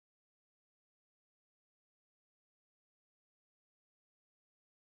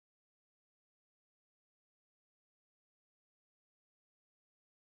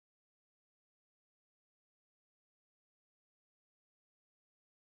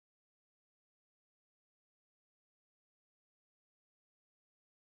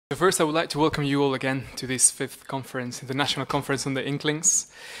First, I would like to welcome you all again to this 5th conference, International Conference on the Inklings.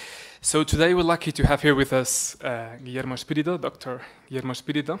 So today we're lucky to have here with us Guillermo Spirito, Dr. Guillermo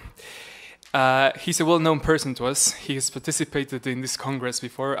Spirito. He's a well-known person to us. He has participated in this congress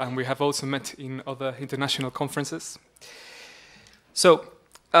before, and we have also met in other international conferences. So,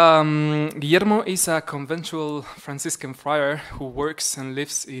 Guillermo is a conventual Franciscan friar who works and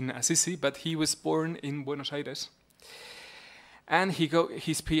lives in Assisi, but he was born in Buenos Aires. And he got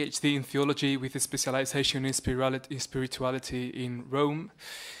his PhD in theology with a specialization in spirituality in Rome.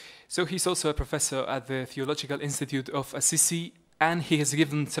 So he's also a professor at the Theological Institute of Assisi, and he has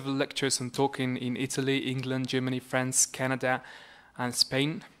given several lectures on Tolkien in Italy, England, Germany, France, Canada, and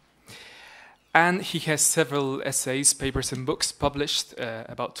Spain. And he has several essays, papers, and books published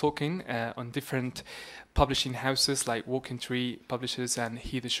about Tolkien on different publishing houses like Walking Tree Publishers and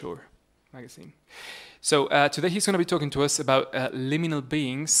Heather Shore magazine. So today he's going to be talking to us about liminal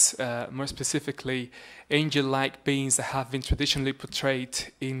beings, more specifically angel-like beings that have been traditionally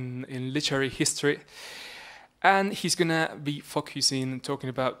portrayed in literary history. And he's going to be focusing and talking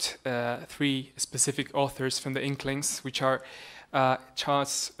about 3 specific authors from the Inklings, which are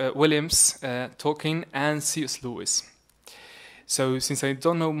Charles Williams, Tolkien, and C.S. Lewis. So since I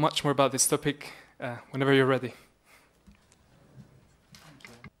don't know much more about this topic, whenever you're ready.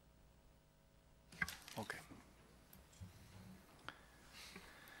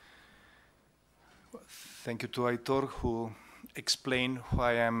 Thank you to Aitor, who explained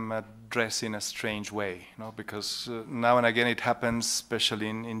why I'm dressed in a strange way. Because now and again it happens, especially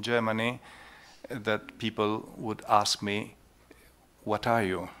in Germany, that people would ask me, "What are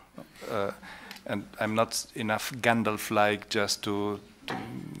you?" And I'm not enough Gandalf-like just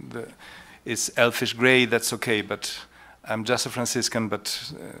it's elfish gray, that's okay, but I'm just a Franciscan,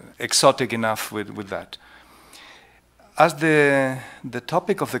 but exotic enough with that. As the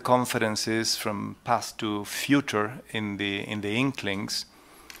topic of the conference is from past to future in the Inklings,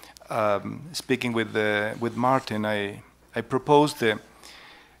 speaking with Martin, I proposed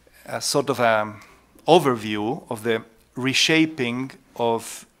a sort of an overview of the reshaping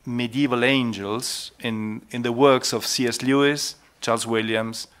of medieval angels in the works of C.S. Lewis, Charles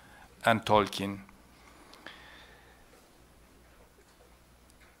Williams, and Tolkien.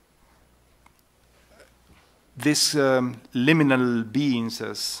 These liminal beings,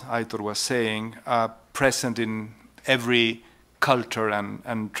 as Aitor was saying, are present in every culture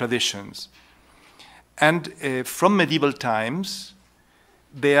and traditions. And from medieval times,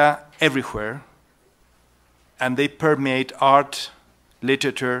 they are everywhere, and they permeate art,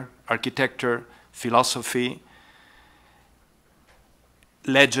 literature, architecture, philosophy,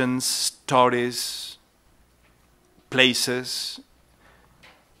 legends, stories, places,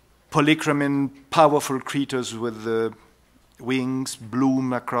 polychromine, powerful creatures with wings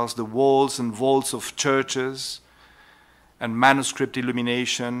bloom across the walls and vaults of churches, and manuscript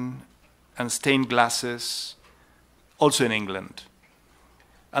illumination, and stained glasses, also in England.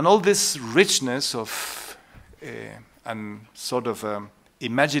 And all this richness of and sort of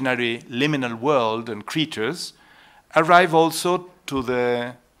imaginary liminal world and creatures arrive also to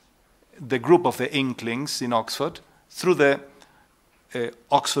the group of the Inklings in Oxford through the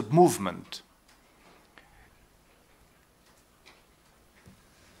Oxford movement.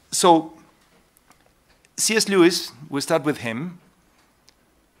 So C.S. Lewis, we start with him.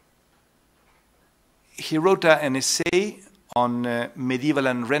 He wrote an essay on medieval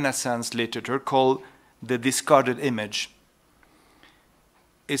and Renaissance literature called The Discarded Image.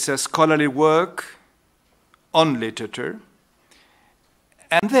 It's a scholarly work on literature.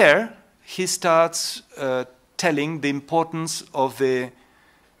 And there he starts telling the importance of the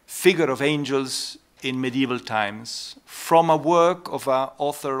figure of angels in medieval times from a work of an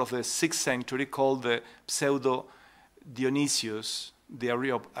author of the 6th century called the Pseudo-Dionysius, the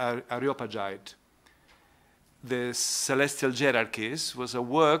Areopagite. The Celestial Hierarchies was a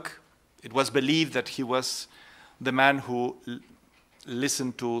work, it was believed that he was the man who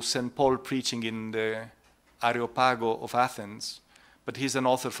listened to St. Paul preaching in the Areopago of Athens, but he's an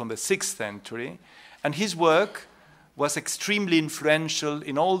author from the 6th century. And his work was extremely influential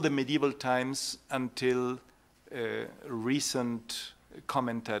in all the medieval times until recent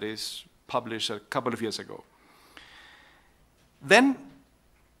commentaries published a couple of years ago. Then,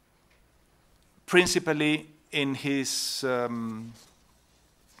 principally in his in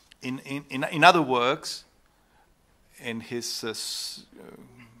other works, in his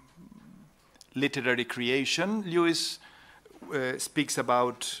literary creation, Lewis speaks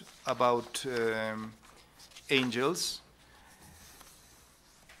about angels,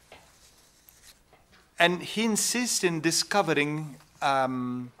 and he insists in discovering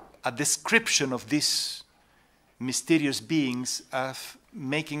a description of these mysterious beings as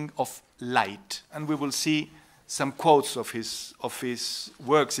making of light. And we will see some quotes of his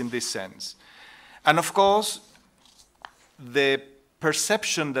works in this sense. And of course, the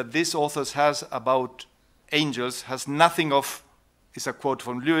perception that this author has about angels has nothing of, is a quote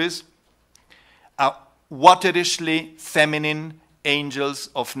from Lewis, a waterishly feminine angels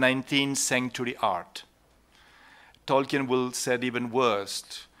of 19th century art. Tolkien will say even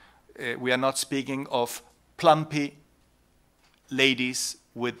worse. We are not speaking of plumpy ladies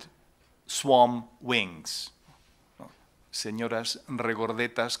with swan wings. Señoras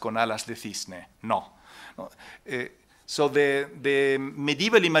regordetas con alas de cisne. No. So the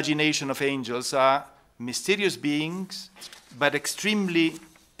medieval imagination of angels are mysterious beings, but extremely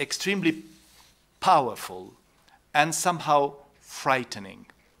powerful and somehow frightening.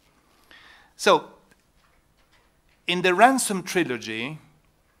 So, in the Ransom trilogy,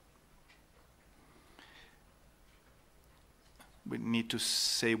 we need to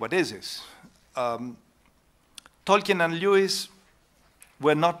say what is this. Tolkien and Lewis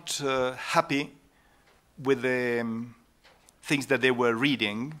were not happy with the things that they were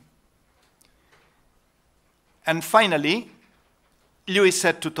reading. And finally, Lewis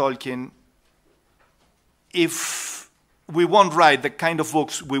said to Tolkien, if we won't write the kind of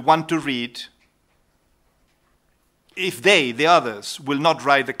books we want to read, if they, the others, will not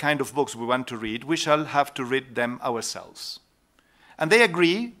write the kind of books we want to read, we shall have to read them ourselves. And they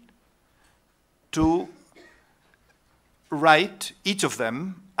agreed to write, each of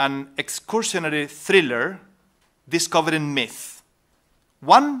them, an excursionary thriller discovering myth.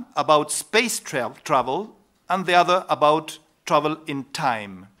 One about space travel, and the other about travel in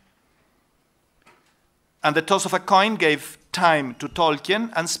time. And the toss of a coin gave time to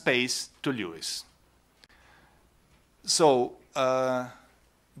Tolkien and space to Lewis. So the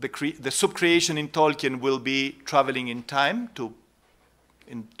sub-creation in Tolkien will be traveling in time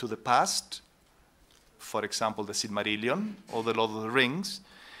into the past, for example, the Silmarillion or the Lord of the Rings.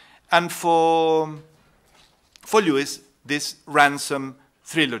 And for Lewis, this Ransom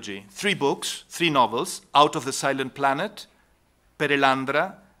trilogy, 3 books, 3 novels, Out of the Silent Planet,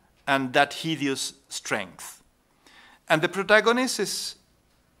 Perelandra, and That Hideous Strength. And the protagonist is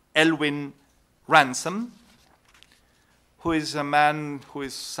Elwyn Ransom, who is a man who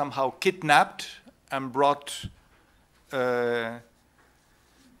is somehow kidnapped and brought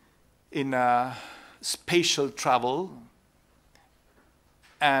in a spatial travel.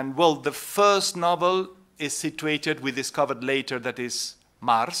 And well, the first novel is situated, we discovered later, that is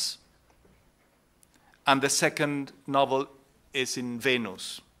Mars. And the second novel is in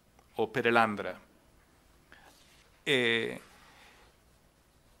Venus, or Perelandra.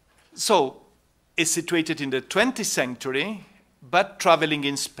 So, it's situated in the 20th century, but traveling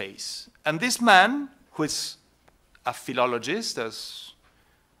in space. And this man, who is a philologist, as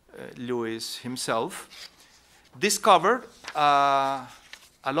Lewis himself, discovered a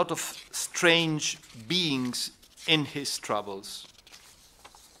lot of strange beings in his travels,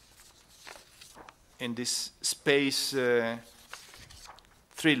 in this space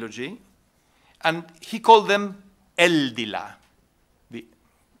trilogy, and he called them Eldila,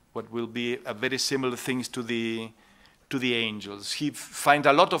 what will be a very similar things to the angels. He finds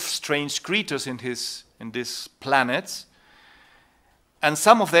a lot of strange creatures in these planets, and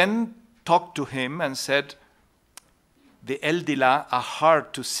some of them talked to him and said, the Eldila are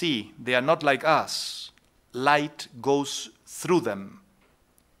hard to see. They are not like us. Light goes through them.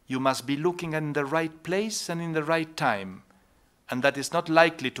 You must be looking in the right place and in the right time. And that is not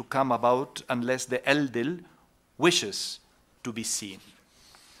likely to come about unless the Eldil wishes to be seen.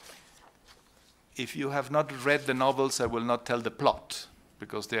 If you have not read the novels, I will not tell the plot,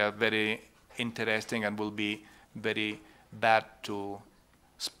 because they are very interesting and will be very bad to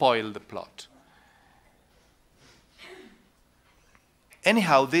spoil the plot.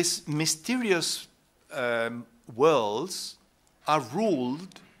 Anyhow, these mysterious worlds are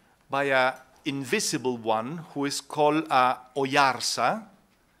ruled by an invisible one who is called a Oyarsa,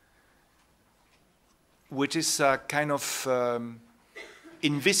 which is a kind of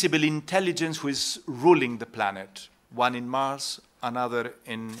invisible intelligence who is ruling the planet, one in Mars, another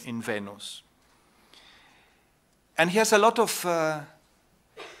in Venus. And he has a lot of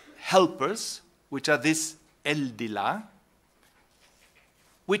helpers, which are these Eldila,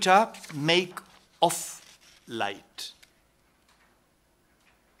 which are make of light.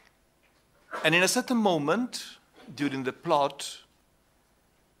 And in a certain moment, during the plot,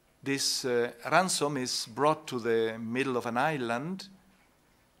 this Ransom is brought to the middle of an island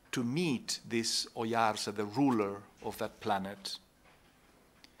to meet this Oyarsa, the ruler of that planet.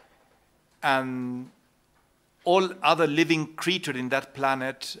 and all other living creatures in that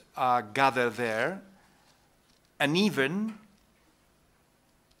planet are gathered there, and even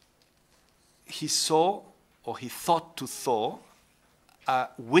he saw, or he thought to saw,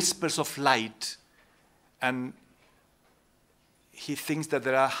 whispers of light, and he thinks that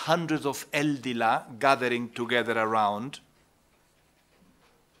there are hundreds of Eldila gathering together around.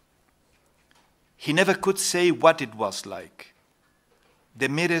 He never could say what it was like. The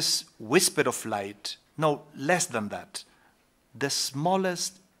merest whisper of light, no, less than that. The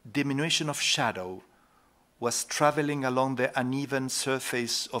smallest diminution of shadow was traveling along the uneven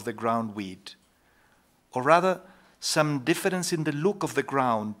surface of the ground weed. Or rather, some difference in the look of the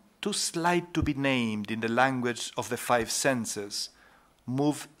ground, too slight to be named in the language of the five senses,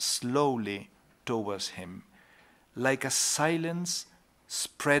 moved slowly towards him, like a silence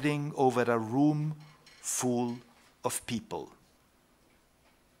spreading over a room full of people.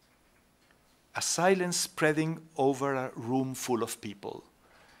 A silence spreading over a room full of people.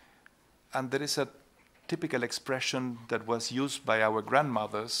 And there is a typical expression that was used by our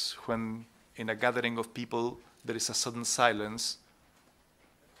grandmothers when in a gathering of people there is a sudden silence.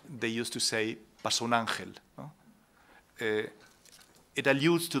 They used to say, pasó un ángel. No? It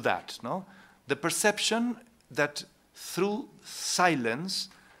alludes to that. No? The perception that through silence,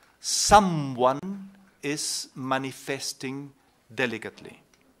 someone is manifesting delicately.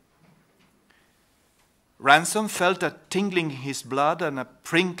 Ransom felt a tingling in his blood and a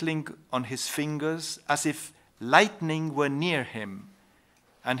prickling on his fingers, as if lightning were near him,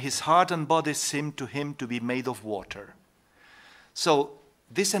 and his heart and body seemed to him to be made of water. So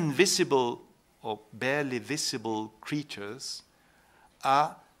these invisible or barely visible creatures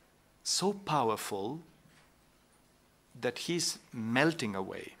are so powerful that he's melting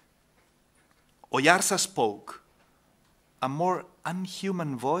away. J.R.R. spoke, a more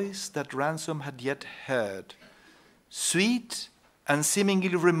unhuman voice that Ransom had yet heard, sweet and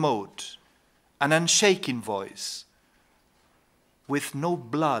seemingly remote, an unshaken voice, with no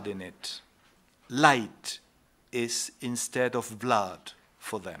blood in it. Light is instead of blood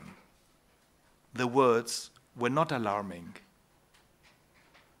for them. The words were not alarming.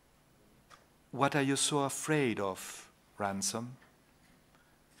 What are you so afraid of, Ransom?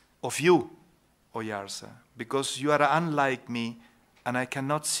 Of you, J.R.R., because you are unlike me and I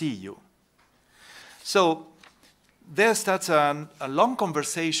cannot see you. So there starts a long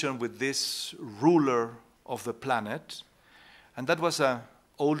conversation with this ruler of the planet, and that was an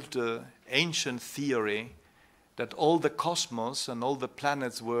old ancient theory that all the cosmos and all the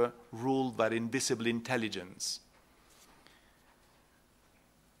planets were ruled by invisible intelligence.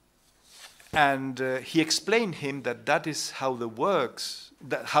 And he explained him that that is how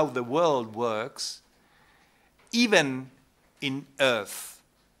how the world works, even in Earth.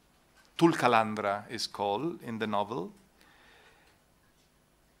 Tulkalandra is called in the novel.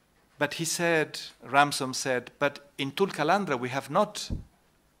 But he said, Ransom said, but in Tulkalandra we have not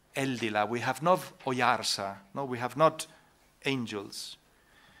Eldila, we have not J.R.R., no, we have not angels.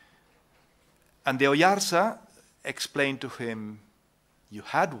 And the J.R.R. explained to him, you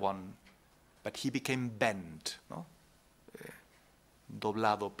had one, but he became bent, no?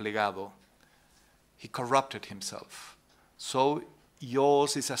 Doblado, plegado. He corrupted himself. So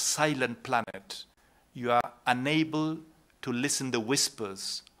yours is a silent planet. You are unable to listen the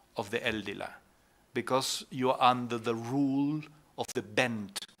whispers of the Eldila because you are under the rule of the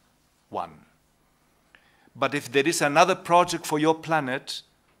bent one. But if there is another project for your planet,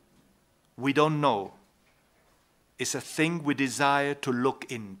 we don't know. It's a thing we desire to look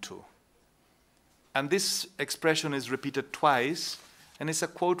into. And this expression is repeated twice, and it's a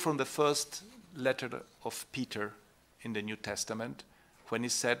quote from the first letter of Peter in the New Testament, when he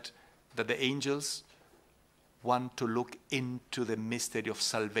said that the angels want to look into the mystery of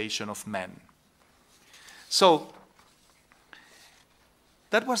salvation of men. So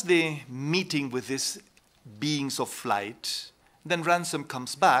that was the meeting with these beings of light. Then Ransom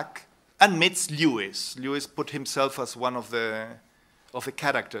comes back and meets Lewis. Lewis put himself as one of the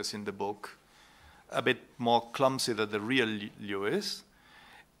characters in the book, a bit more clumsy than the real Lewis.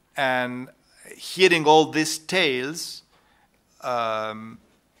 And hearing all these tales,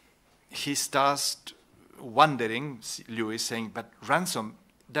 he starts wondering, Lewis saying, but Ransom,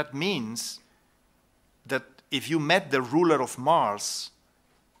 that means that if you met the ruler of Mars,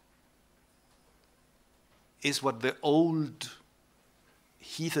 is what the old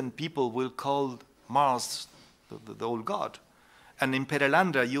heathen people will call Mars, the old god. And in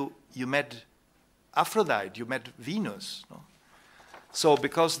Perelandra, you met Aphrodite, you met Venus. No? So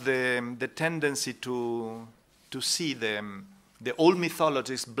because the tendency to see the the old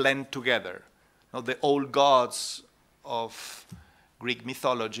mythologies blend together. Now, the old gods of Greek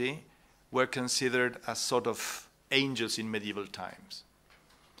mythology were considered as sort of angels in medieval times.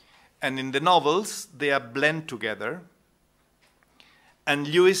 And in the novels, they are blend together. And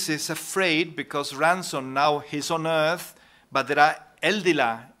Lewis is afraid because Ransom now he's on Earth, but there are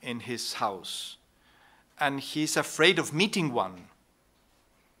Eldila in his house. And he's afraid of meeting one.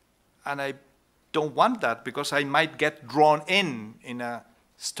 And I don't want that because I might get drawn in a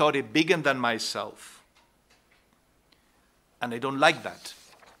story bigger than myself. And I don't like that.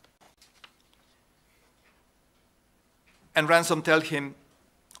 And Ransom tells him,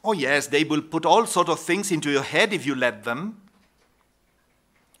 oh yes, they will put all sorts of things into your head if you let them.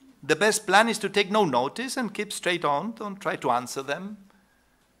 The best plan is to take no notice and keep straight on. Don't try to answer them.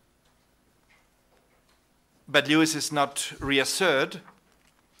 But Lewis is not reassured.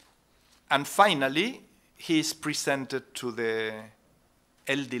 And finally, he is presented to the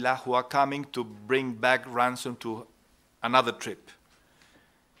Eldila who are coming to bring back Ransom to another trip.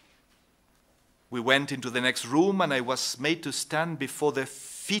 We went into the next room, and I was made to stand before the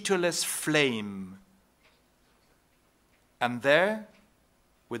featureless flame. And there,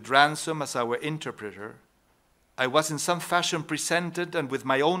 with Ransom as our interpreter, I was in some fashion presented and with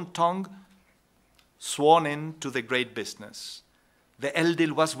my own tongue sworn in to the great business. The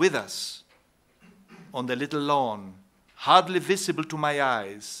Eldil was with us on the little lawn, hardly visible to my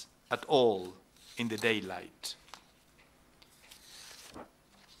eyes at all in the daylight.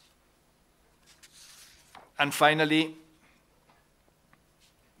 And finally,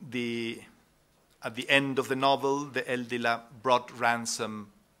 at the end of the novel, the Eldila brought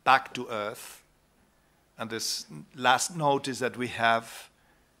Ransom back to Earth. And this last notice that we have,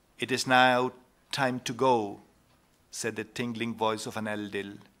 it is now time to go, said the tingling voice of an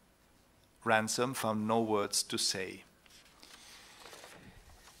Eldil. Ransom found no words to say.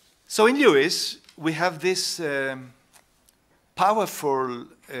 So in Lewis, we have this powerful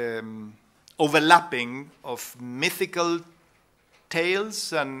overlapping of mythical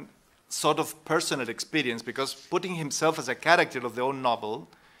tales and sort of personal experience, because putting himself as a character of the own novel,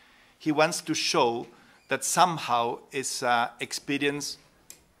 he wants to show that somehow is an experience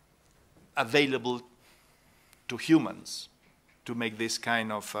available to humans to make this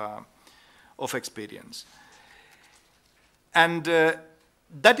kind of experience. And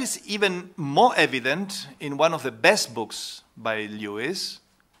that is even more evident in one of the best books by Lewis,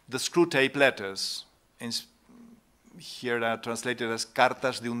 the Screwtape Letters, here are translated as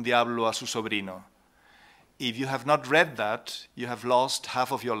Cartas de un Diablo a su Sobrino. If you have not read that, you have lost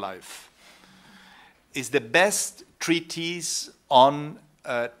half of your life. It's the best treatise on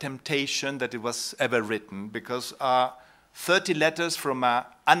temptation that it was ever written, because 30 letters from an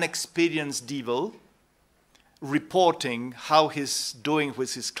unexperienced devil reporting how he's doing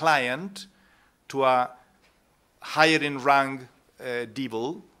with his client to a higher in rank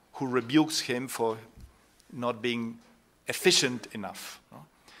devil who rebukes him for not being efficient enough.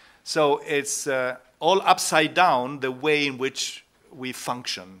 So it's all upside down the way in which we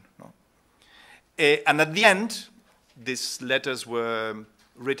function. And at the end, these letters were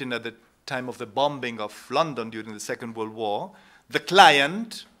written at the time of the bombing of London during the Second World War. The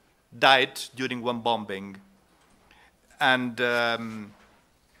client died during one bombing. And the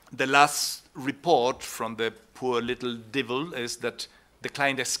last report from the poor little devil is that the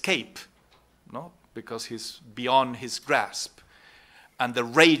client escaped, because he's beyond his grasp. And the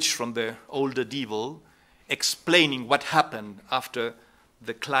rage from the older devil explaining what happened after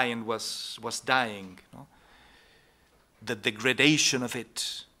the client was dying. The degradation of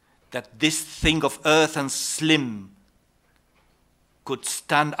it, that this thing of earth and slim could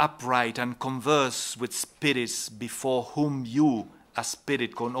stand upright and converse with spirits before whom you, a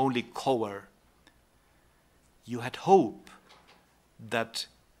spirit, can only cower. You had hope that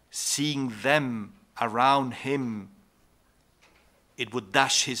seeing them around him, it would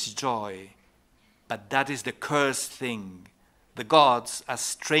dash his joy. But that is the cursed thing. The gods are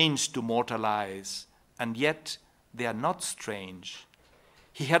strange to mortal eyes, and yet they are not strange.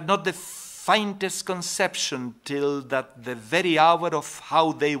 He had not the faintest conception till that the very hour of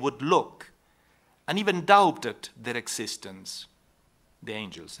how they would look, and even doubted their existence, the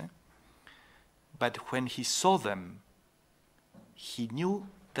angels. But when he saw them, he knew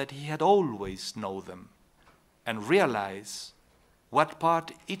that he had always known them, and realized what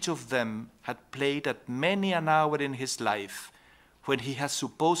part each of them had played at many an hour in his life when he had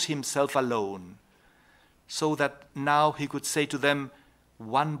supposed himself alone, so that now he could say to them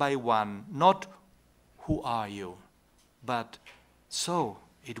one by one, not, "Who are you?" but, "So,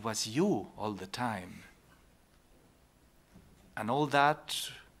 it was you all the time." And all that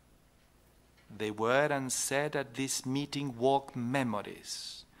they were and said at this meeting woke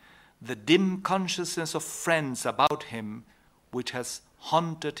memories. The dim consciousness of friends about him, which has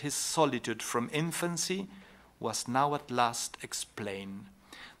haunted his solitude from infancy, was now at last explained.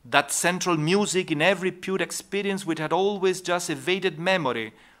 That central music in every pure experience which had always just evaded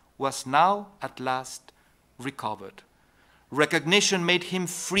memory was now at last recovered. Recognition made him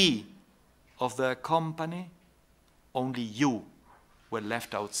free of their company. Only you were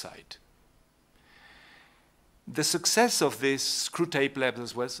left outside. The success of this Screwtape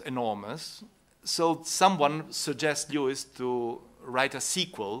Letters was enormous, so someone suggests Lewis to write a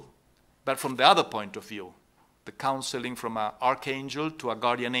sequel, but from the other point of view, the counseling from an archangel to a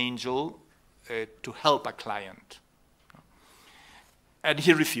guardian angel to help a client. And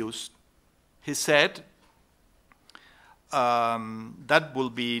he refused. He said, that will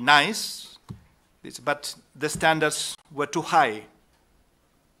be nice, but the standards were too high.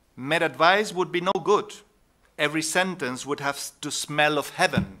 Mere advice would be no good. Every sentence would have to smell of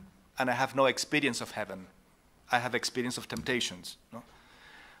heaven, and I have no experience of heaven. I have experience of temptations. No?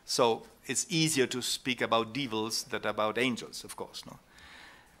 So it's easier to speak about devils than about angels, of course. No?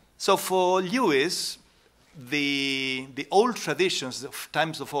 So for Lewis, the old traditions of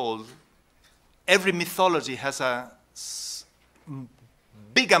times of old, every mythology has a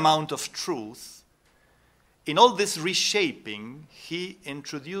big amount of truth. In all this reshaping, he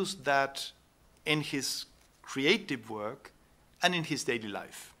introduced that in his creative work and in his daily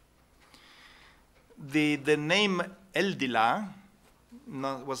life. The name Eldila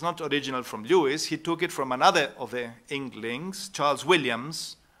was not original from Lewis. He took it from another of the Inklings, Charles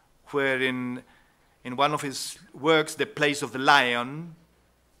Williams, where in one of his works, The Place of the Lion,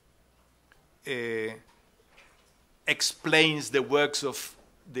 explains the works of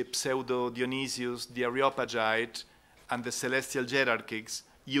the pseudo-Dionysius, the Areopagite, and the celestial hierarchies,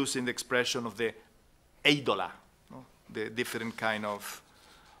 using the expression of the eidola, no? The different kind of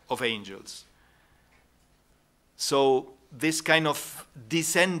angels. So this kind of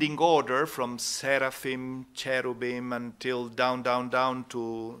descending order from seraphim, cherubim, until down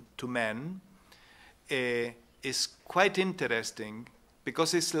to men is quite interesting,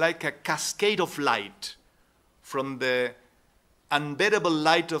 because it's like a cascade of light from the unbearable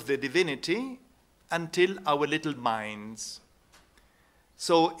light of the divinity until our little minds.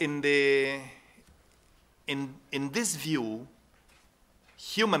 So in this view,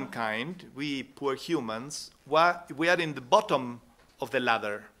 humankind, we poor humans, we are in the bottom of the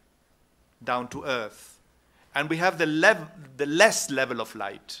ladder, down to earth. And we have the less level of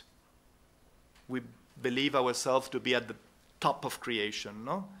light. We believe ourselves to be at the top of creation,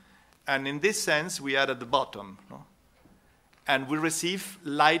 no? And in this sense, we are at the bottom, no? And we receive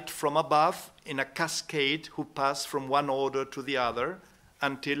light from above in a cascade who pass from one order to the other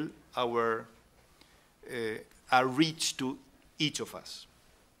until our reach to each of us.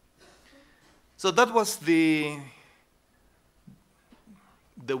 So that was the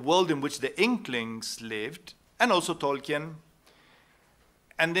world in which the Inklings lived, and also Tolkien.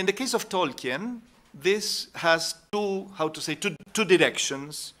 And in the case of Tolkien, this has two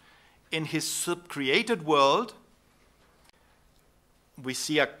directions. In his sub-created world, we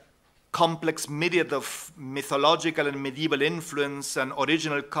see a complex myriad of mythological and medieval influence and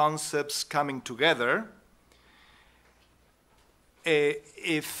original concepts coming together. I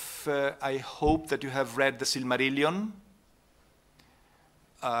hope that you have read the Silmarillion.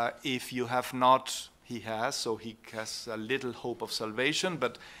 If you have not, he has, so he has a little hope of salvation,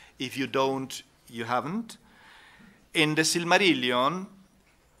 but if you don't, you haven't. In the Silmarillion,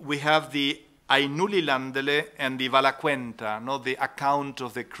 we have the Ainulilandele and the Valaquenta, no? The account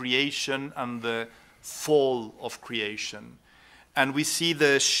of the creation and the fall of creation. And we see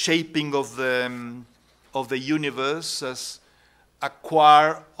the shaping of the universe as a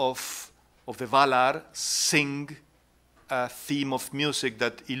choir of the Valar sing a theme of music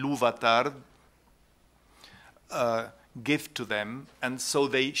that Ilúvatar give to them, and so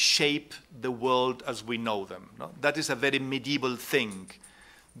they shape the world as we know them. No? That is a very medieval thing,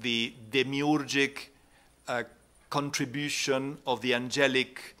 the demiurgic contribution of the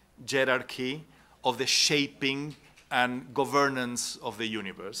angelic hierarchy, of the shaping and governance of the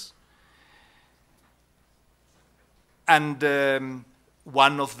universe. And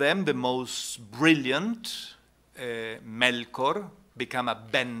one of them, the most brilliant, Melkor, become a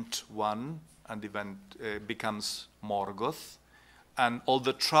bent one, and even becomes Morgoth. And all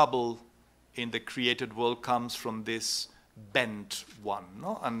the trouble in the created world comes from this bent one,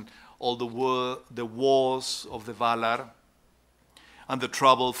 no? And all the wars of the Valar, and the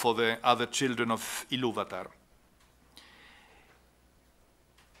trouble for the other children of Ilúvatar.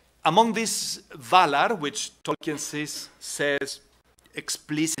 Among these Valar, which Tolkien says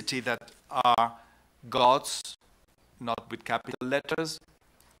explicitly that are gods, not with capital letters,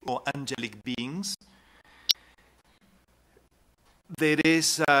 or angelic beings, there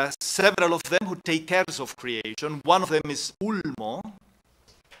is several of them who take care of creation. One of them is Ulmo,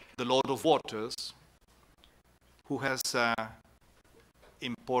 the Lord of Waters, who has an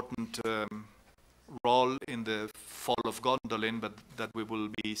important role in the fall of Gondolin, but that we will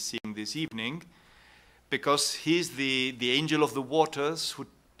be seeing this evening, because he's the angel of the waters who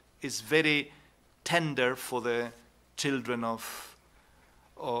is very tender for the children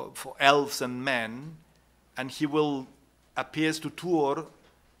for elves and men, and he will appears to Tuor,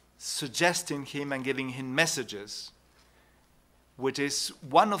 suggesting him and giving him messages, which is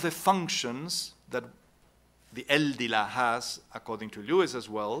one of the functions that the Eldila has, according to Lewis as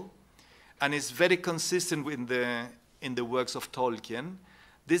well, and is very consistent in the works of Tolkien,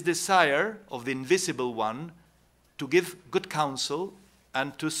 this desire of the invisible one to give good counsel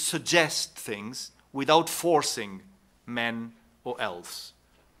and to suggest things without forcing men or elves.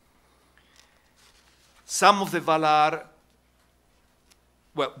 Some of the Valar,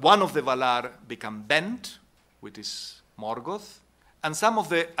 well, one of the Valar become bent, which is Morgoth, and some of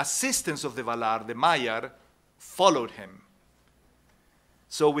the assistants of the Valar, the Maiar, followed him.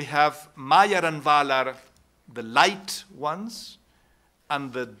 So we have Maiar and Valar, the light ones,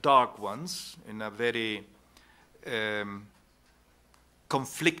 and the dark ones, in a very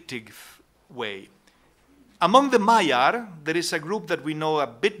conflicting way. Among the Maiar, there is a group that we know a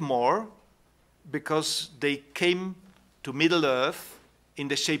bit more, because they came to Middle-earth in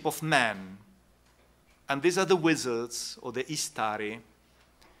the shape of man. And these are the wizards, or the Istari.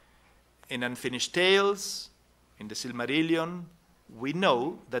 In Unfinished Tales, in the Silmarillion, we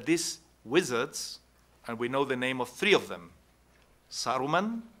know that these wizards, and we know the name of three of them,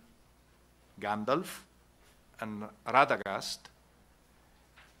 Saruman, Gandalf, and Radagast,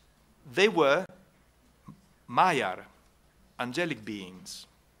 they were Maiar, angelic beings,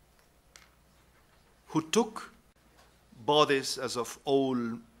 who took bodies as of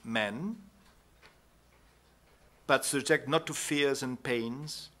old men, but subject not to fears and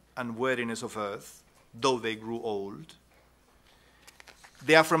pains and weariness of earth, though they grew old.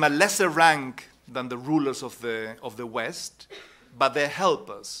 They are from a lesser rank than the rulers of the West, but they're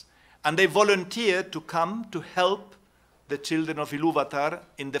helpers. And they volunteer to come to help the children of Ilúvatar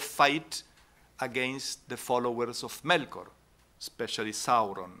in the fight against the followers of Melkor, especially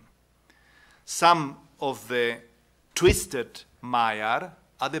Sauron. Some of the twisted Maiar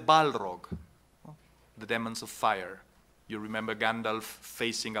are the Balrog, the demons of fire. You remember Gandalf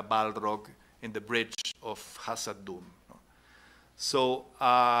facing a Balrog in the bridge of Khazad-dûm. So,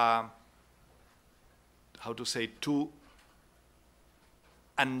 how to say, two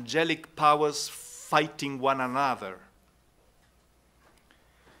angelic powers fighting one another.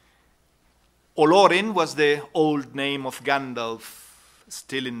 Olorin was the old name of Gandalf,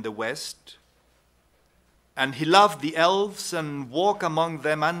 still in the West. And he loved the elves and walked among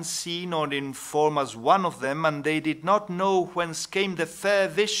them unseen or in form as one of them, and they did not know whence came the fair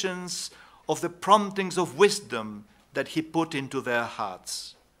visions of the promptings of wisdom that he put into their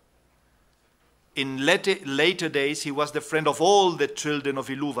hearts. In later days, he was the friend of all the children of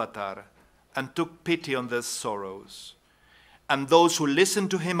Ilúvatar and took pity on their sorrows. And those who listened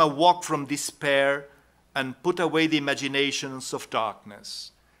to him awoke from despair and put away the imaginations of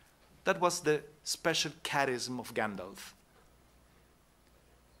darkness. That was the special charism of Gandalf,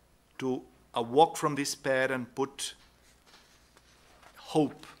 to awoke from despair and put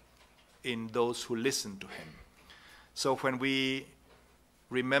hope in those who listened to him. So when we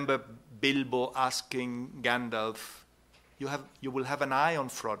remember Bilbo asking Gandalf, you will have an eye on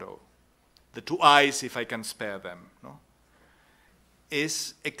Frodo, the two eyes if I can spare them, no?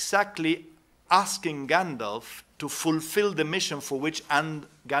 Is exactly asking Gandalf to fulfill the mission for which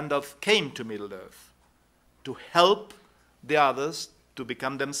Gandalf came to Middle-earth, to help the others to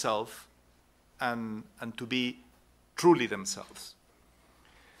become themselves and to be truly themselves.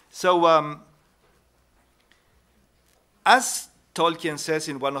 So, as Tolkien says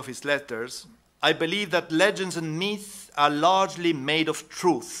in one of his letters, I believe that legends and myths are largely made of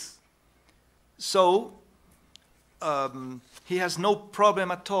truth. So, he has no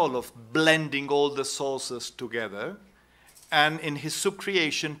problem at all of blending all the sources together, and in his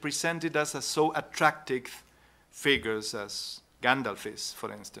subcreation presented us as so attractive figures as Gandalf is,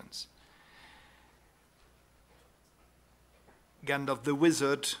 for instance. Gandalf the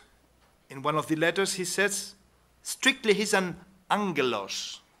wizard, in one of the letters he says, strictly he's an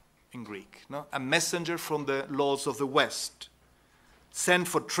angelos in Greek, no? A messenger from the lords of the West. sent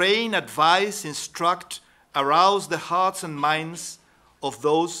for train, advise, instruct, arouse the hearts and minds of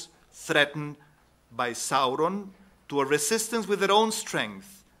those threatened by Sauron to a resistance with their own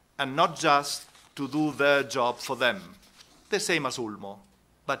strength, and not just to do their job for them. The same as Ulmo,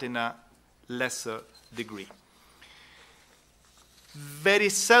 but in a lesser degree. Very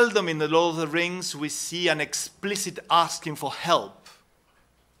seldom in the Lord of the Rings we see an explicit asking for help.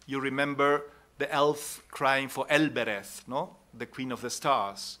 You remember the elf crying for Elbereth, no? The Queen of the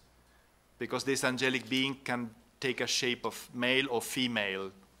Stars, because this angelic being can take a shape of male or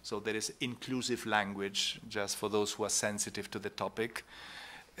female. So there is inclusive language, just for those who are sensitive to the topic.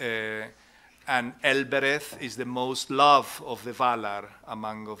 And Elbereth is the most loved of the Valar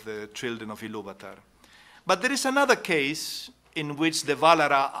among of the children of Ilúvatar. But there is another case in which the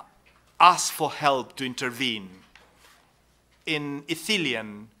Valar ask for help to intervene. In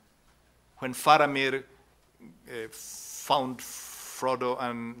Ithilien, when Faramir found Frodo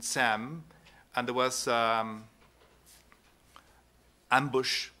and Sam, and there was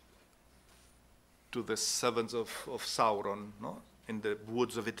ambush to the servants of Sauron, no? In the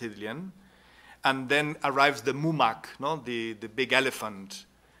woods of Ithilien. And then arrives the Mumak, no? the big elephant.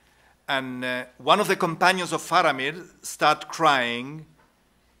 And one of the companions of Faramir start crying,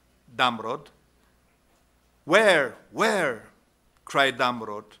 Damrod. Where? Cried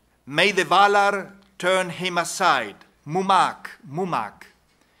Damrod. May the Valar turn him aside. Mumak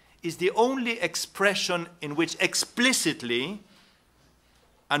is the only expression in which explicitly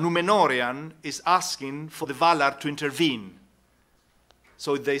a Númenórean is asking for the Valar to intervene.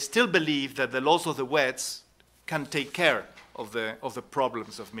 So they still believe that the Lords of the Wets can take care of the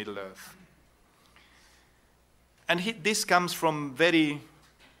problems of Middle-earth. And this comes from very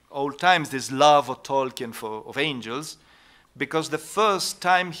old times, this love of Tolkien of angels, because the first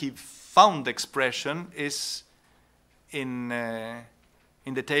time he found expression is in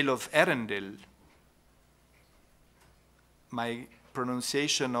the tale of Erendil. My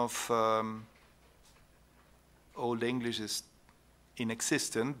pronunciation of Old English is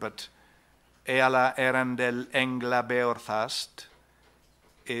inexistent, but Eala Erendel Engla Beorthast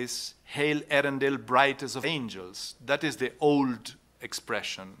is Hail Erendil, brightest of angels. That is the old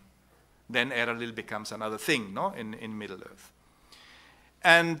expression. Then Erendil becomes another thing, no? in Middle-earth.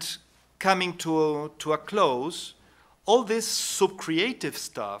 And coming to a close, all this subcreative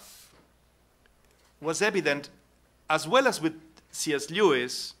stuff was evident as well as with C.S.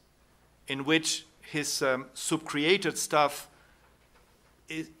 Lewis, in which his subcreated stuff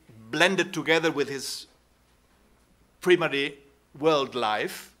is blended together with his primary world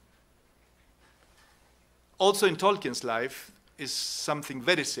life. Also in Tolkien's life is something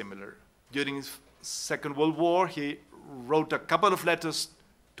very similar. During his Second World War, he wrote a couple of letters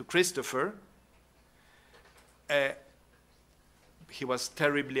to Christopher. He was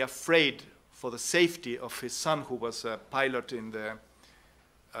terribly afraid for the safety of his son, who was a pilot in the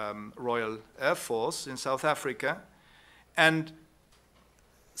Royal Air Force in South Africa, and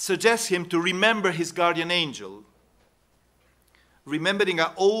suggests him to remember his guardian angel, remembering an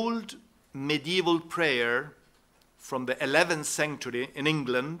old medieval prayer from the 11th century in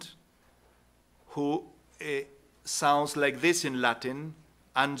England, who sounds like this in Latin: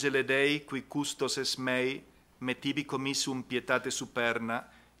 Angele Dei qui custos es mei, me tibi commissum pietate superna,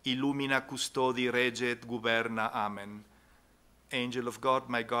 illumina custodi rege et guberna, amen. Angel of God,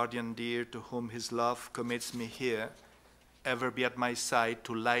 my guardian dear, to whom his love commits me here, ever be at my side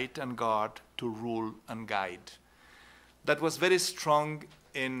to light and guard, to rule and guide. That was very strong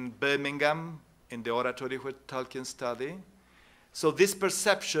in Birmingham, in the oratory where Tolkien studied. So this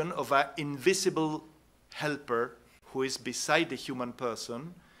perception of an invisible helper who is beside the human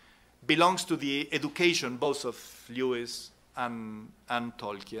person belongs to the education both of Lewis and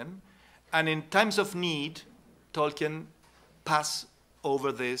Tolkien. And in times of need, Tolkien passed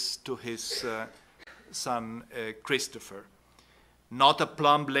over this to his son Christopher. Not a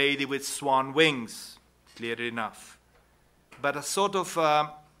plump lady with swan wings, clear enough, but a sort of a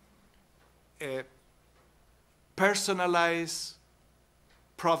personalized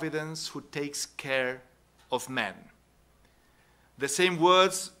providence who takes care of men. The same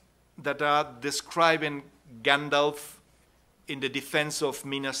words that are describing Gandalf in the defense of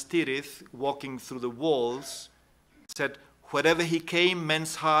Minas Tirith, walking through the walls, said, wherever he came,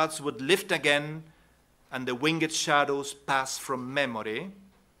 men's hearts would lift again, and the winged shadows pass from memory.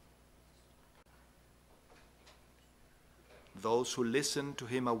 Those who listen to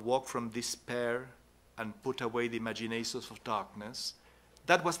him awoke from despair and put away the imaginations of darkness.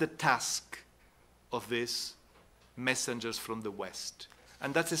 That was the task of these messengers from the West.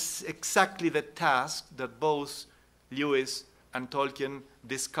 And that is exactly the task that both Lewis and Tolkien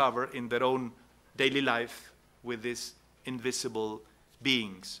discover in their own daily life with these invisible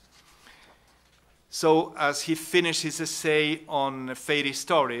beings. So as he finished his essay on fairy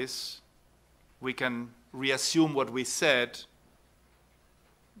stories, we can reassume what we said.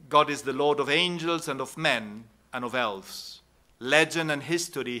 God is the Lord of angels and of men and of elves. Legend and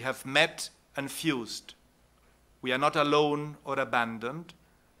history have met and fused. We are not alone or abandoned.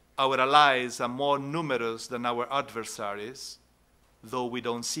 Our allies are more numerous than our adversaries, though we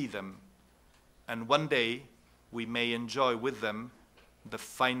don't see them. And one day, we may enjoy with them the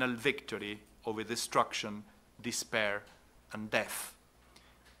final victory over destruction, despair, and death.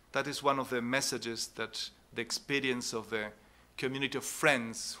 That is one of the messages that the experience of the community of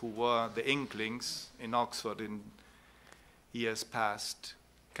friends who were the Inklings in Oxford in years past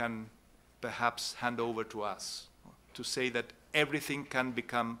can perhaps hand over to us, to say that everything can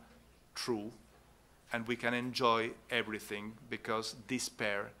become true and we can enjoy everything because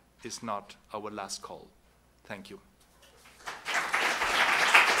despair is not our last call. Thank you.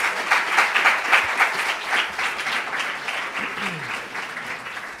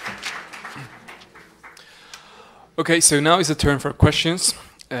 Okay, so now is the turn for questions.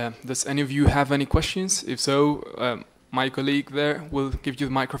 Does any of you have any questions? If so, my colleague there will give you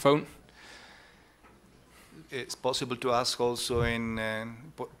the microphone. It's possible to ask also in...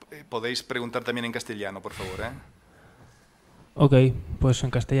 podéis preguntar también en castellano, por favor, ¿eh? Ok, pues en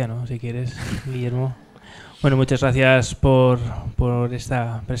castellano, si quieres, Guillermo. Bueno, muchas gracias por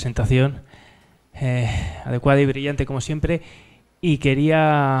esta presentación adecuada y brillante, como siempre. Y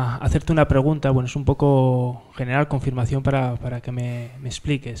quería hacerte una pregunta, bueno, es un poco general, confirmación para que me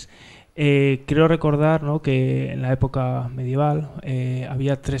expliques. Creo recordar, ¿no?, que en la época medieval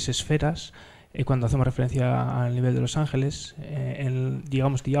había 3 esferas, cuando hacemos referencia al nivel de los ángeles.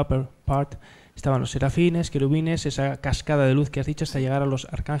 Digamos, the upper part, estaban los serafines, querubines, esa cascada de luz que has dicho hasta llegar a los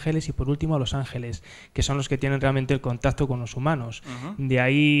arcángeles y por último a los ángeles, que son los que tienen realmente el contacto con los humanos. De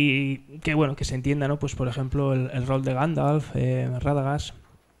ahí que, bueno, que se entienda, ¿no?, pues por ejemplo el rol de Gandalf, Radagast,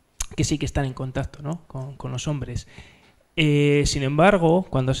 que sí que están en contacto, ¿no?, con los hombres. Sin embargo,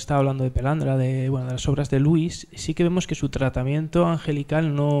 cuando se estaba hablando de Pelandra, de las obras de Lewis, sí que vemos que su tratamiento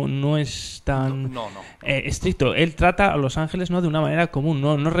angelical no es tan estricto. Él trata a los ángeles, ¿no?, de una manera común,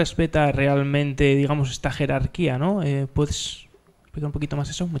 no respeta realmente, digamos, esta jerarquía, ¿no? ¿Puedes explicar un poquito más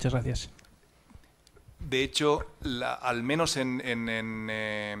eso? Muchas gracias. De hecho, al menos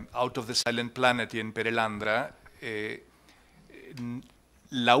en Out of the Silent Planet y en Perelandra,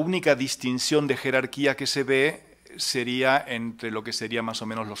 la única distinción de jerarquía que se ve sería entre lo que sería más o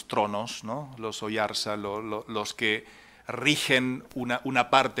menos los tronos, ¿no?, los J.R.R, los que rigen una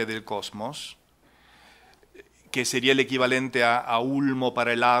parte del cosmos, que sería el equivalente a Ulmo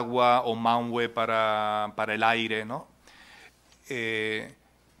para el agua o Manwë para el aire, ¿no?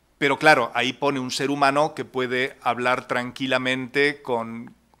 Pero claro, ahí pone un ser humano que puede hablar tranquilamente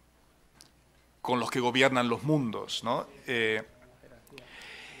con los que gobiernan los mundos, ¿no?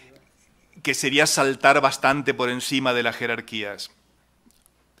 Que sería saltar bastante por encima de las jerarquías.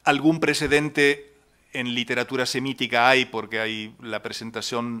 Algún precedente en literatura semítica hay, porque hay la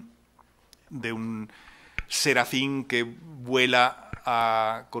presentación de un serafín que vuela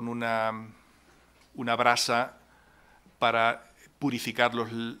con una brasa para purificar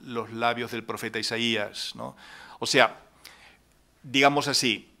los labios del profeta Isaías, ¿no? O sea, digamos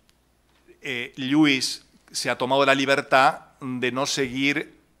así, Lewis se ha tomado la libertad de no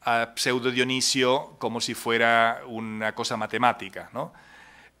seguir a Pseudo Dionisio como si fuera una cosa matemática, ¿no?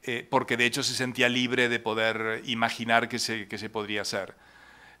 Porque de hecho se sentía libre de poder imaginar que se podría hacer.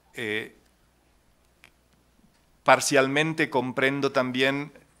 Parcialmente comprendo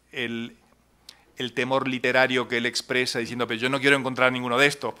también el temor literario que él expresa diciendo, pero yo no quiero encontrar ninguno de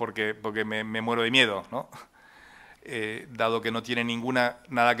estos porque me muero de miedo, ¿no? Dado que no tiene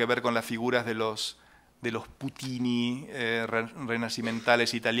nada que ver con las figuras de los Putini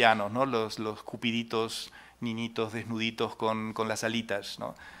renacimentales italianos, ¿no?, los cupiditos, niñitos desnuditos con las alitas,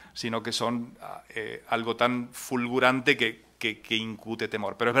 ¿no?, sino que son algo tan fulgurante que incute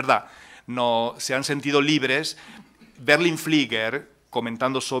temor. Pero es verdad, no se han sentido libres. Berlin Flieger,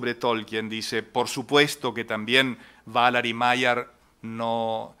 comentando sobre Tolkien, dice, por supuesto que también Valar y Maiar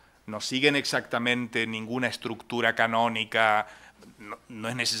no siguen exactamente ninguna estructura canónica, no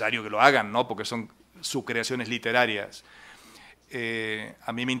es necesario que lo hagan, ¿no?, porque son sus creaciones literarias.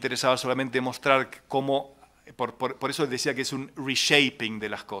 A mí me interesaba solamente mostrar cómo, por eso decía que es un reshaping de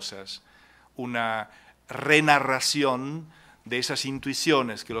las cosas, una renarración de esas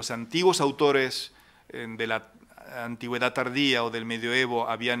intuiciones que los antiguos autores de la antigüedad tardía o del medioevo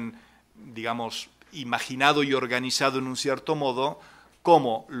habían, digamos, imaginado y organizado en un cierto modo,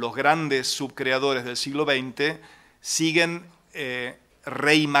 cómo los grandes subcreadores del siglo XX siguen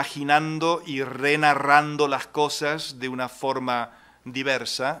reimaginando y renarrando las cosas de una forma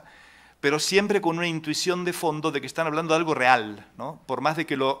diversa, pero siempre con una intuición de fondo de que están hablando de algo real, ¿no? Por más de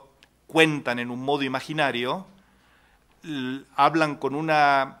que lo cuentan en un modo imaginario, hablan con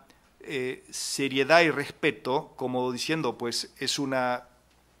una seriedad y respeto, como diciendo, pues es una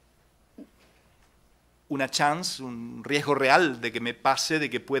chance, un riesgo real de que me pase, de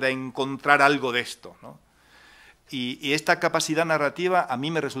que pueda encontrar algo de esto, ¿no? Y esta capacidad narrativa a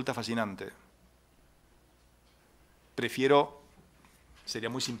mí me resulta fascinante. Sería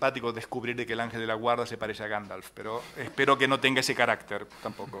muy simpático descubrir de que el ángel de la guarda se parece a Gandalf, pero espero que no tenga ese carácter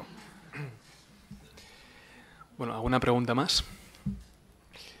tampoco. Bueno, ¿alguna pregunta más?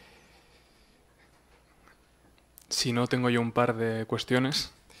 Si no, tengo yo un par de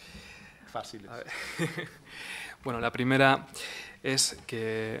cuestiones. Fáciles. Bueno, la primera es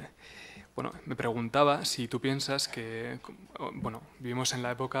que, bueno, me preguntaba si tú piensas que, bueno, vivimos en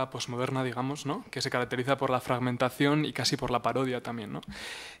la época posmoderna, digamos, ¿no? Que se caracteriza por la fragmentación y casi por la parodia también, ¿no?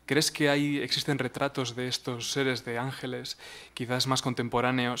 ¿Crees que existen retratos de estos seres de ángeles, quizás más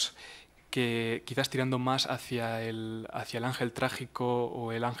contemporáneos, que quizás tirando más hacia el ángel trágico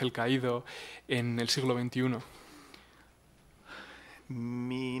o el ángel caído en el siglo XXI?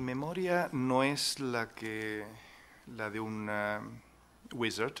 Mi memoria no es la de un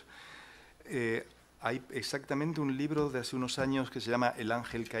wizard. Hay exactamente un libro de hace unos años que se llama El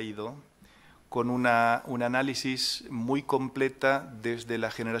ángel caído, con un análisis muy completa desde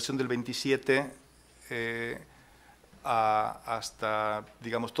la generación del 27 hasta,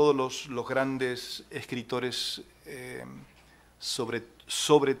 digamos, todos los grandes escritores,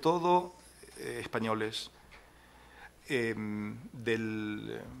 sobre todo españoles,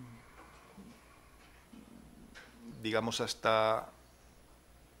 digamos, hasta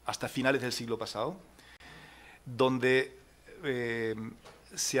finales del siglo pasado, donde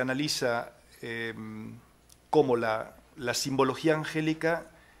se analiza cómo la simbología angélica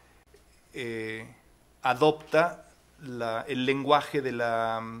adopta el lenguaje de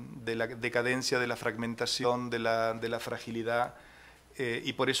la decadencia, de la fragmentación, de la fragilidad,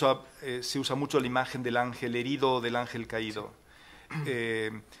 y por eso se usa mucho la imagen del ángel herido o del ángel caído,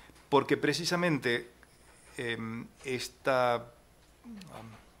 porque precisamente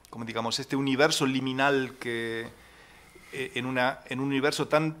como digamos, este universo liminal que en un universo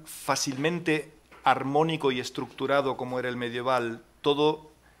tan fácilmente armónico y estructurado como era el medieval,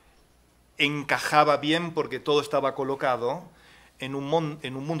 todo encajaba bien porque todo estaba colocado. En un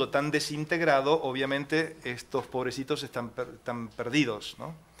mundo tan desintegrado, obviamente estos pobrecitos están perdidos,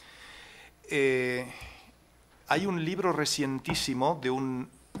 ¿no? Hay un libro recientísimo de un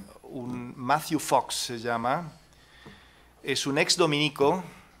Matthew Fox, se llama. Es un ex dominico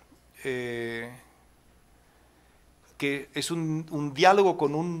que es un diálogo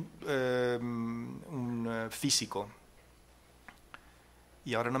con un físico.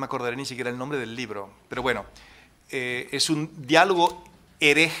 Y ahora no me acordaré ni siquiera el nombre del libro, pero bueno, es un diálogo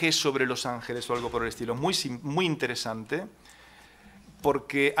hereje sobre los ángeles o algo por el estilo, muy interesante,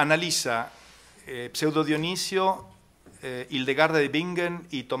 porque analiza Pseudo Dionisio, Hildegarda de Bingen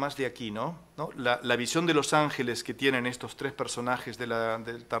y Tomás de Aquino, ¿no? La visión de los ángeles que tienen estos tres personajes de la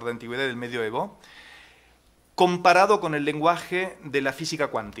tarda antigüedad y del medioevo, comparado con el lenguaje de la física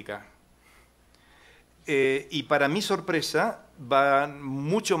cuántica. Y para mi sorpresa, va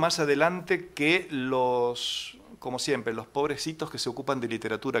mucho más adelante que como siempre, los pobrecitos que se ocupan de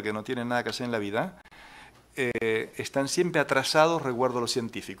literatura, que no tienen nada que hacer en la vida, están siempre atrasados recuerdo a los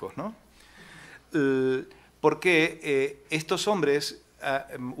científicos, ¿no? Porque estos hombres,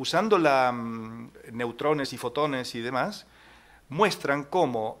 usando neutrones y fotones y demás, muestran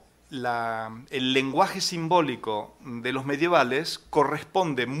cómo el lenguaje simbólico de los medievales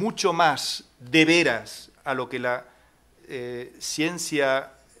corresponde mucho más de veras a lo que la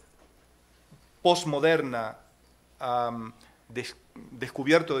ciencia postmoderna ha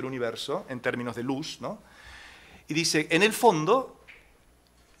descubierto del universo en términos de luz, ¿no? Y dice, en el fondo,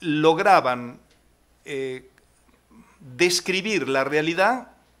 lograban describir la realidad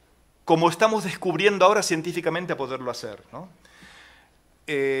como estamos descubriendo ahora científicamente a poderlo hacer, ¿no?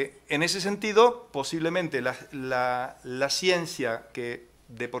 En ese sentido, posiblemente la ciencia, que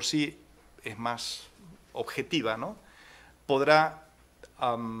de por sí es más objetiva, ¿no? Podrá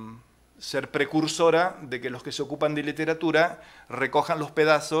ser precursora de que los que se ocupan de literatura recojan los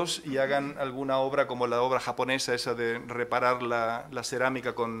pedazos y hagan alguna obra como la obra japonesa, esa de reparar la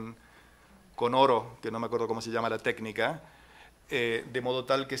cerámica con oro, que no me acuerdo cómo se llama la técnica, de modo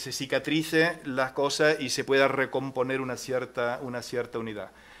tal que se cicatrice las cosas y se pueda recomponer una cierta unidad.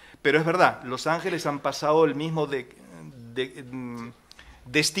 Pero es verdad, los ángeles han pasado el mismo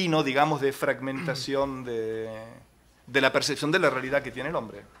destino, digamos, de fragmentación de la percepción de la realidad que tiene el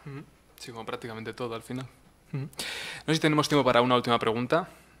hombre. Sí, como prácticamente todo al final. No sé si tenemos tiempo para una última pregunta.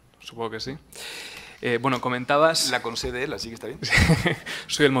 Supongo que sí. Bueno, comentabas... La concede él, así que está bien.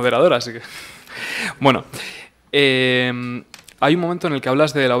 Soy el moderador, así que... Bueno, hay un momento en el que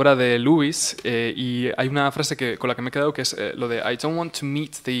hablas de la obra de Lewis y hay una frase con la que me he quedado que es lo de I don't want to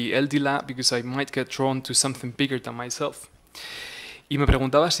meet the LD because I might get drawn to something bigger than myself. Y me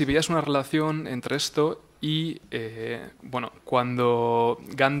preguntaba si veías una relación entre esto y, bueno, cuando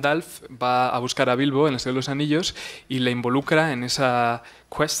Gandalf va a buscar a Bilbo en el Señor de los Anillos y le involucra en esa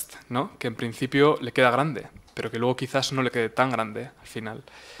quest, ¿no? Que en principio le queda grande, pero que luego quizás no le quede tan grande al final.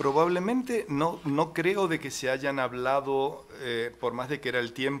 Probablemente no creo de que se hayan hablado, por más de que era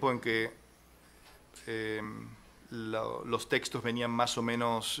el tiempo en que los textos venían más o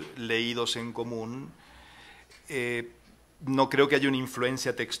menos leídos en común, no creo que haya una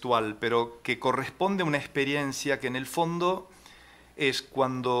influencia textual, pero que corresponde a una experiencia que en el fondo es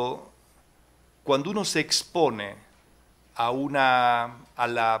cuando uno se expone a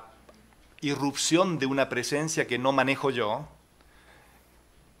la irrupción de una presencia que no manejo yo.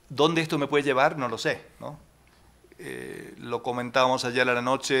 ¿Dónde esto me puede llevar? No lo sé, ¿no? Lo comentábamos ayer a la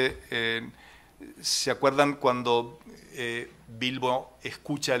noche. ¿Se acuerdan cuando Bilbo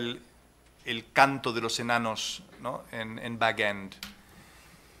escucha el canto de los enanos, ¿no? en Bag End?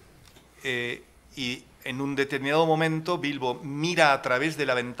 Y en un determinado momento Bilbo mira a través de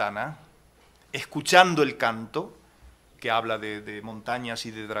la ventana, escuchando el canto, que habla de montañas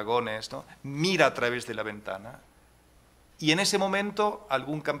y de dragones, ¿no? Mira a través de la ventana. Y en ese momento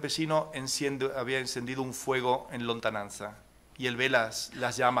algún campesino había encendido un fuego en lontananza y él ve las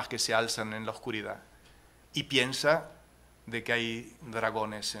llamas que se alzan en la oscuridad y piensa de que hay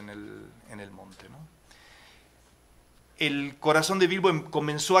dragones en el monte, ¿no? El corazón de Bilbo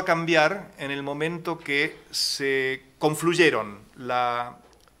comenzó a cambiar en el momento que se confluyeron la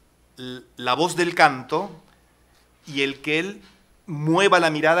voz del canto y el que él mueva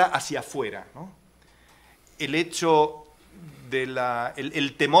la mirada hacia afuera, ¿no? El hecho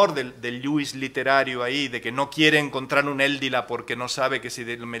el temor del Lewis literario ahí, de que no quiere encontrar un Eldila porque no sabe que si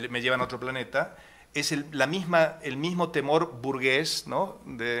me llevan a otro planeta, es el mismo temor burgués, ¿no?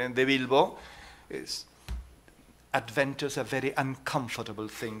 de Bilbo. Adventures are very uncomfortable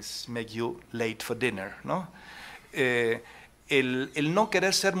things, make you late for dinner, ¿no? El no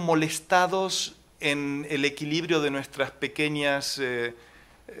querer ser molestados en el equilibrio de nuestras pequeñas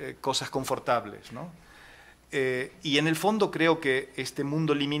cosas confortables, ¿no? Y en el fondo creo que este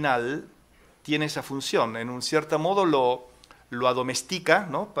mundo liminal tiene esa función. En un cierto modo lo adomestica,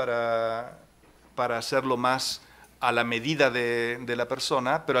 ¿no? para hacerlo más a la medida de la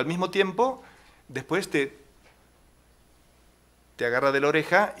persona, pero al mismo tiempo después te agarra de la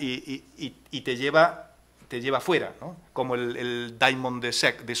oreja y te lleva afuera, ¿no? Como el daimon de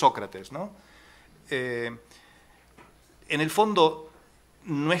Sócrates, ¿no? En el fondo,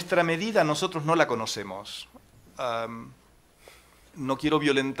 nuestra medida nosotros no la conocemos. No quiero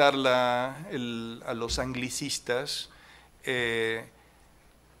violentar a los anglicistas.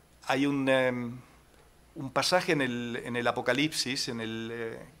 Hay un pasaje en el Apocalipsis, en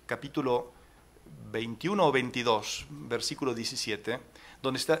el capítulo 21 o 22, versículo 17,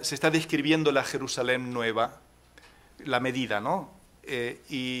 donde se está describiendo la Jerusalén nueva, la medida, ¿no?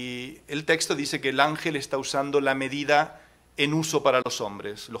 Y el texto dice que el ángel está usando la medida en uso para los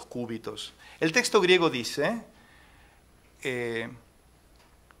hombres, los cúbitos. El texto griego dice...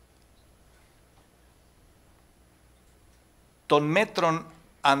 ton metron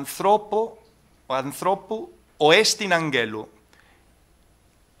anthropo o estin angelo.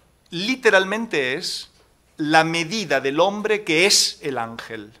 Literalmente es la medida del hombre que es el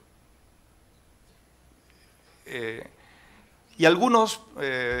ángel. Y algunos,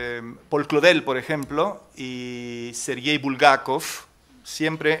 Paul Claudel, por ejemplo, y Sergei Bulgakov,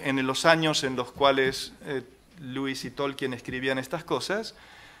 siempre en los años en los cuales Lewis y Tolkien escribían estas cosas,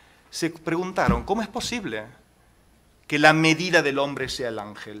 se preguntaron, ¿cómo es posible que la medida del hombre sea el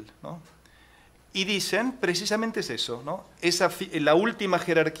ángel, ¿no? Y dicen, precisamente es eso, ¿no? La última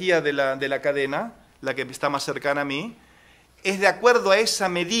jerarquía de la cadena, la que está más cercana a mí, es de acuerdo a esa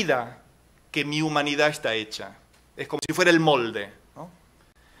medida que mi humanidad está hecha. Es como si fuera el molde, ¿no?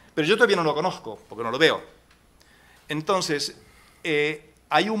 Pero yo todavía no lo conozco, porque no lo veo. Entonces,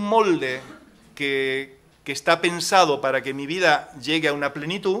 hay un molde que está pensado para que mi vida llegue a una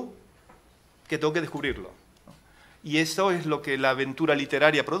plenitud, que tengo que descubrirlo, ¿no? Y eso es lo que la aventura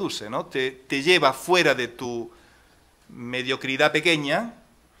literaria produce, ¿no? Te lleva fuera de tu mediocridad pequeña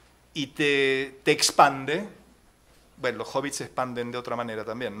y te expande. Bueno, los hobbits se expanden de otra manera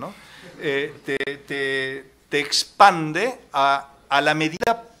también, ¿no? Te expande a la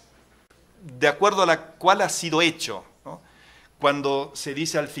medida de acuerdo a la cual ha sido hecho, ¿no? Cuando se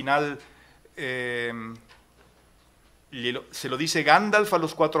dice al final, se lo dice Gandalf a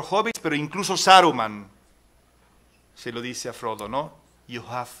los 4 hobbits, pero incluso Saruman se lo dice a Frodo, ¿no? You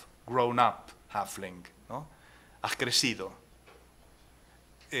have grown up, halfling, ¿no? Has crecido.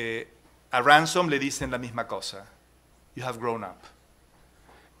 A Ransom le dicen la misma cosa. You have grown up.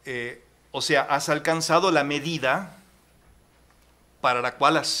 O sea, has alcanzado la medida para la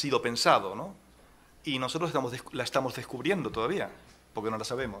cual has sido pensado, ¿no? Y nosotros la estamos descubriendo todavía, porque no la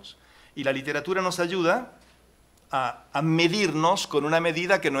sabemos. Y la literatura nos ayuda a medirnos con una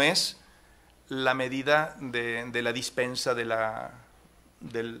medida que no es la medida de la dispensa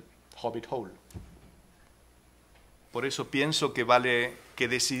del Hobbit Hole. Por eso pienso que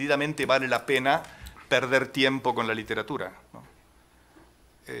decididamente vale la pena perder tiempo con la literatura, ¿no?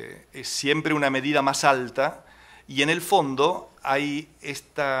 Es siempre una medida más alta y en el fondo hay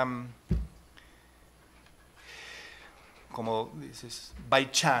esta, como dices,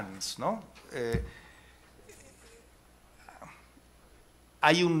 by chance, ¿no?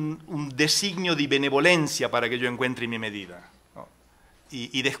 Hay un designio de benevolencia para que yo encuentre mi medida, ¿no?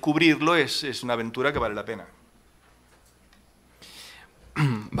 Y descubrirlo es una aventura que vale la pena.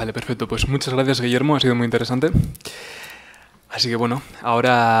 Vale, perfecto. Pues muchas gracias, Guillermo. Ha sido muy interesante. Así que bueno,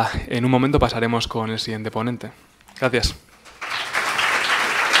 ahora en un momento pasaremos con el siguiente ponente. Gracias.